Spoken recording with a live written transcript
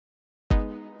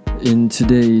In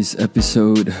today's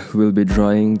episode, we'll be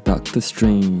drawing Doctor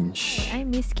Strange. I'm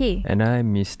Miss K. And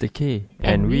I'm Mr. K.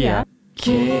 And we are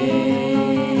K.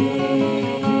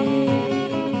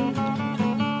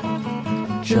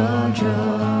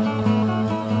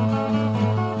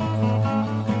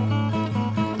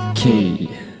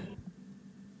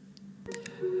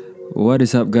 What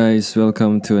is up, guys?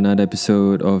 Welcome to another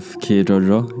episode of K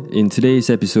Draw. In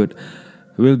today's episode,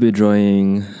 we'll be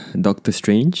drawing Doctor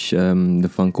Strange, the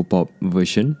Funko Pop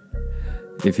version.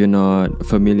 If you're not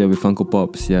familiar with Funko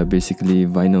Pops, they are basically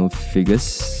vinyl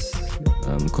figures,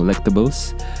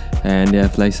 collectibles, and they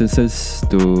have licenses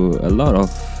to a lot of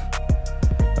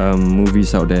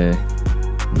movies out there,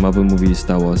 Marvel movies,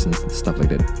 Star Wars, and stuff like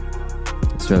that,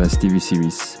 as well as TV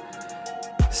series.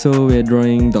 So we're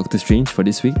drawing Doctor Strange for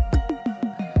this week.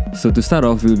 So to start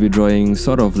off, we'll be drawing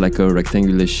sort of like a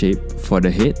rectangular shape for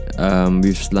the head,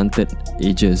 with slanted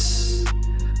edges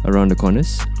around the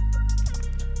corners.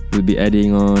 We'll be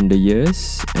adding on the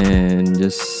ears and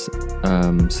just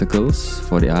circles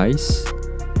for the eyes.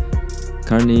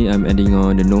 Currently, I'm adding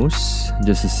on the nose,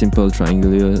 just a simple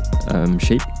triangular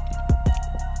shape.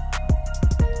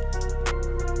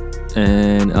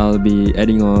 And I'll be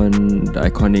adding on the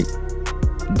iconic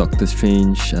Doctor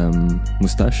Strange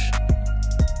moustache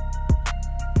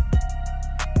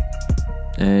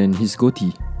and his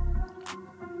goatee.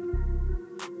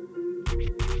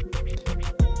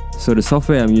 So the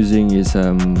software I'm using is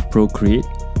Procreate.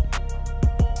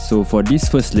 So for this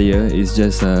first layer, it's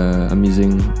just I'm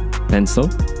using pencil.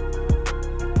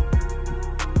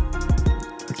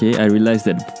 Okay, I realized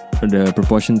that the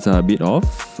proportions are a bit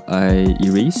off. I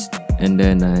erased and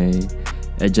then I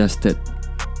adjusted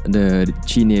the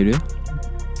chin area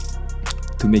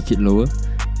to make it lower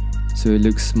so it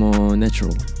looks more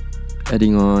natural.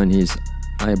 Adding on his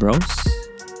eyebrows.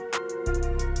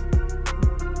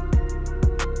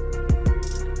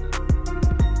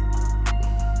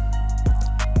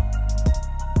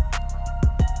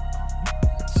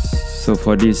 So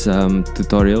for this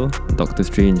tutorial, Doctor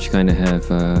Strange kind of have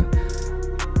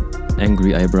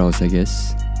angry eyebrows, I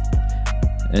guess.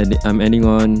 And I'm adding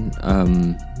on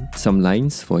some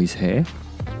lines for his hair.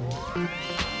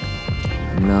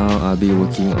 Now I'll be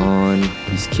working on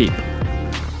his cape.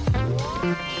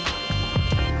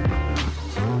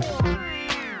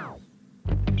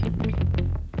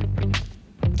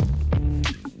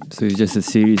 So it's just a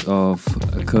series of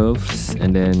curves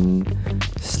and then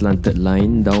slanted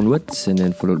line downwards and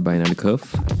then followed by another curve.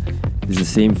 It's the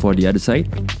same for the other side.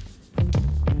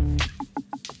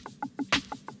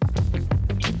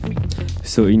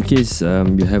 So in case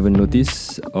you haven't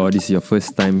noticed or this is your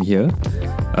first time here,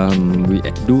 we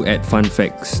do add fun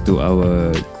facts to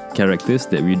our characters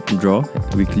that we draw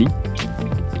weekly.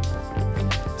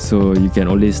 So you can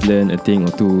always learn a thing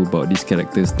or two about these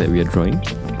characters that we are drawing.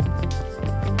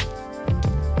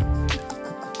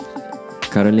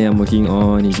 Currently I'm working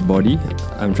on his body.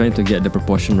 I'm trying to get the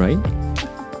proportion right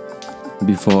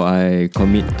before I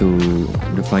commit to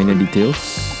the final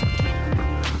details.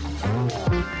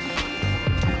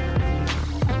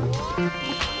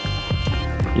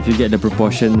 If you get the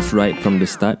proportions right from the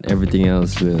start, everything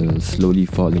else will slowly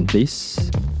fall in place.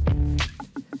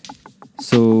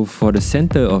 So for the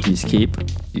center of his cape,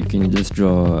 you can just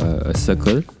draw a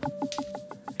circle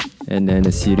and then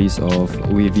a series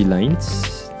of wavy lines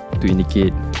to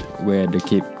indicate where the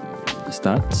cape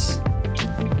starts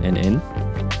and ends.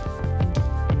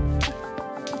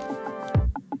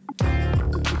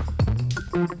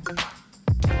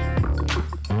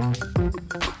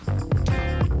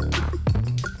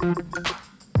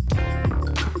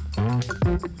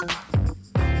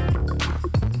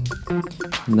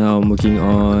 Now I'm working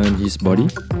on his body.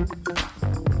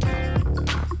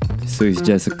 So it's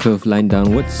just a curved line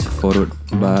downwards followed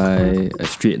by a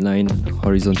straight line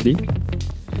horizontally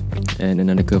and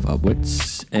another curve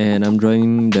upwards. And I'm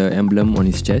drawing the emblem on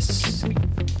his chest,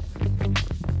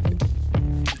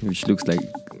 which looks like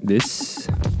this,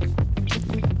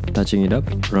 touching it up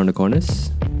around the corners.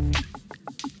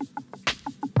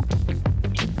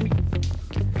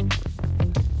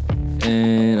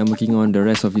 And I'm working on the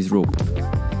rest of his robe.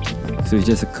 So it's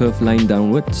just a curved line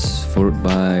downwards followed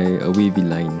by a wavy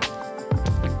line.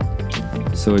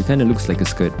 So it kind of looks like a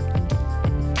skirt.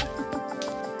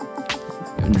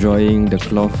 Drawing the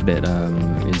cloth that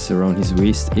is around his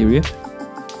waist area.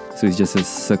 So it's just a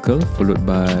circle followed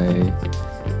by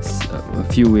a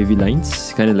few wavy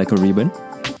lines, kind of like a ribbon.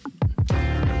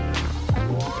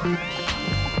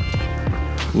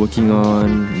 Working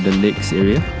on the legs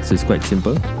area, so it's quite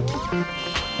simple.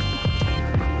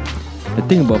 The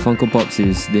thing about Funko Pops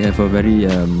is they have a very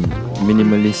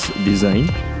minimalist design.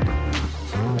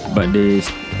 but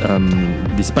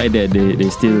despite that, they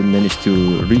still managed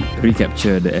to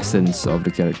recapture the essence of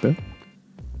the character.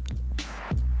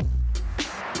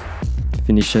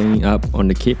 Finishing up on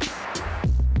the cape.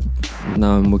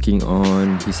 Now I'm working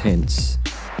on his hands.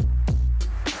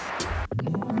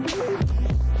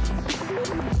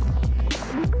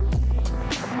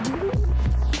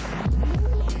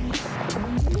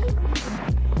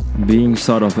 Being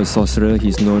sort of a sorcerer,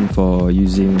 he's known for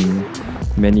using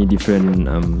many different,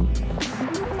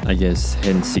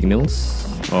 hand signals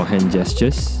or hand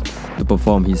gestures to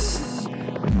perform his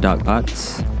dark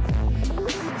arts.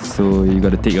 So you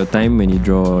gotta take your time when you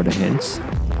draw the hands.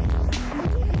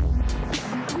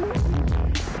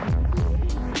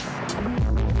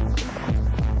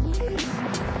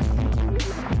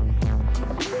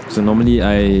 So normally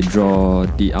I draw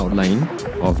the outline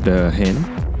of the hand,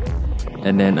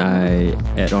 and then I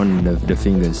add on the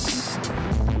fingers.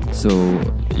 So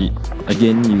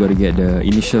again, you gotta get the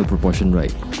initial proportion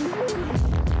right,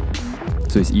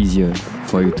 so it's easier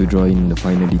for you to draw in the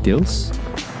finer details.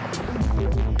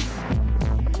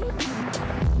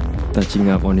 Touching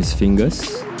up on his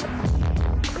fingers.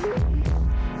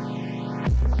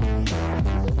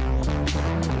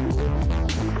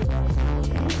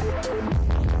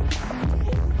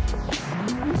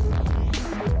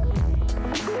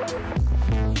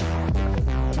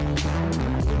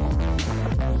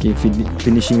 Okay,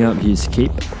 finishing up his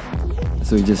cape.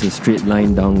 So just a straight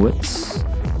line downwards,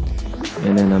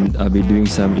 and then I'll be doing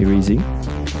some erasing.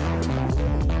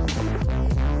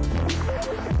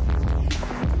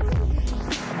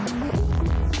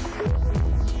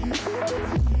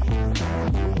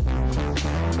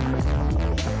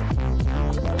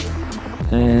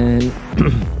 And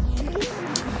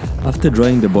after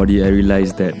drawing the body, I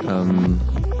realized that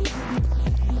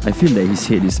I feel that his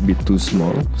head is a bit too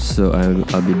small, so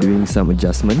I'll be doing some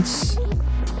adjustments.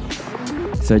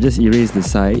 So I just erase the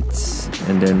sides,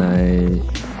 and then I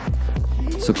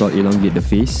so-called elongate the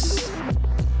face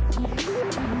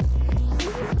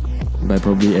by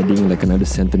probably adding like another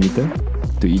centimeter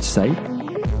to each side.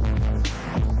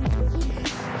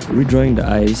 Redrawing the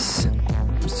eyes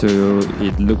so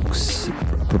it looks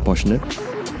proportionate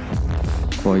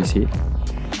for his head.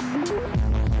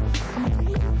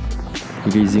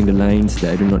 Erasing the lines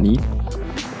that I do not need.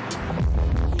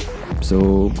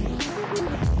 So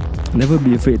never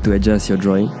be afraid to adjust your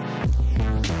drawing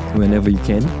whenever you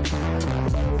can,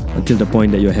 until the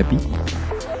point that you're happy.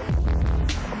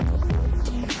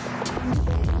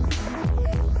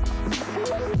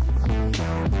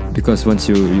 Because once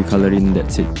you color in,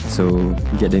 that's it. So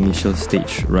get the initial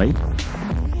stage right.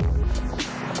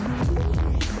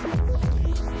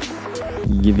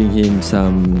 Giving him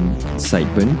some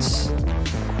sideburns.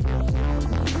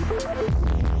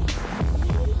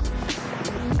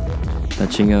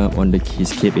 Touching up on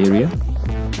his cape area.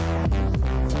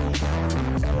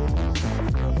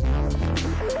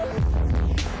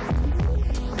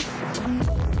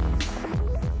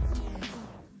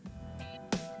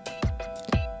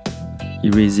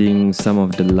 Erasing some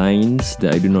of the lines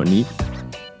that I do not need.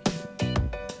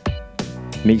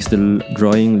 Makes the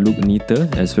drawing look neater,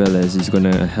 as well as it's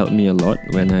gonna help me a lot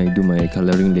when I do my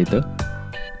coloring later.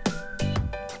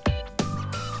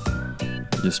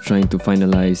 Just trying to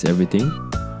finalize everything.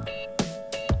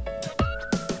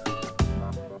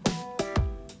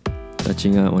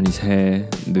 Touching up on his hair,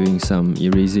 doing some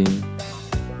erasing.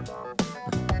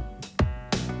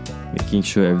 Making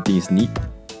sure everything is neat.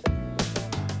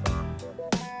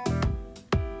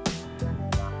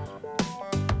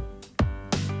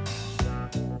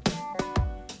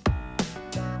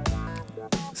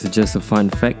 So just a fun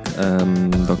fact,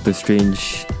 Doctor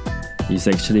Strange is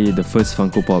actually the first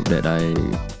Funko Pop that I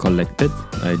collected.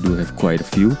 I do have quite a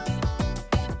few.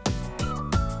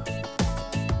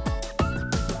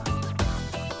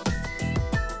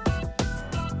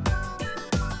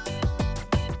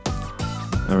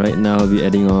 Alright, now I'll be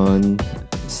adding on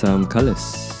some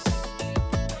colors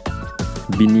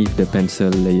beneath the pencil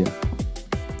layer.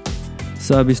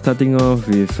 So I'll be starting off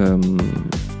with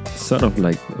sort of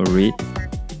like a red,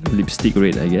 lipstick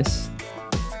red, I guess.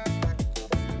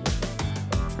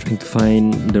 Trying to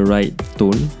find the right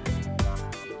tone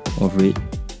of red.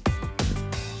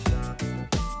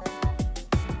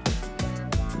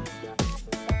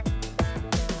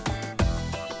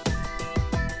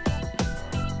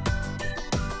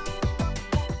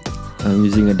 I'm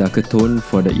using a darker tone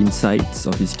for the insides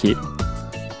of his cape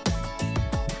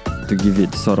to give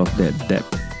it sort of that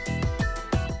depth.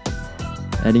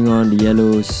 Adding on the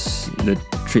yellows, the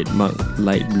trademark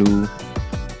light blue,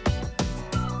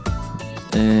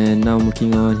 and now I'm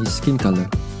working on his skin color.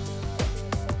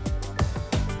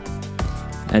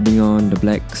 adding on the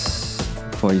blacks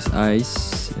for his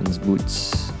eyes and his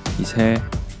boots, his hair.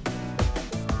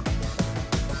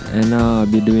 And now I'll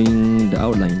be doing the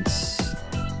outlines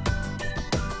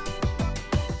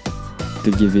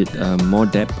to give it more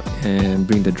depth and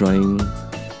bring the drawing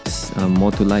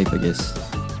more to life, I guess.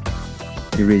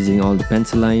 Erasing all the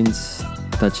pencil lines,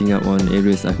 touching up on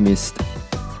areas I've missed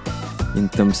in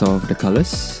terms of the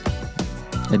colors,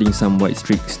 adding some white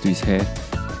streaks to his hair,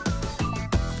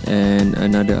 and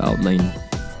another outline.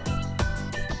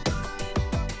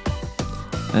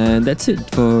 And that's it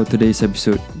for today's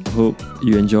episode. Hope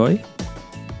you enjoy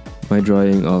my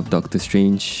drawing of Doctor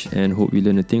Strange and hope you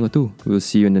learn a thing or two. We'll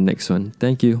see you in the next one.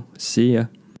 Thank you. See ya.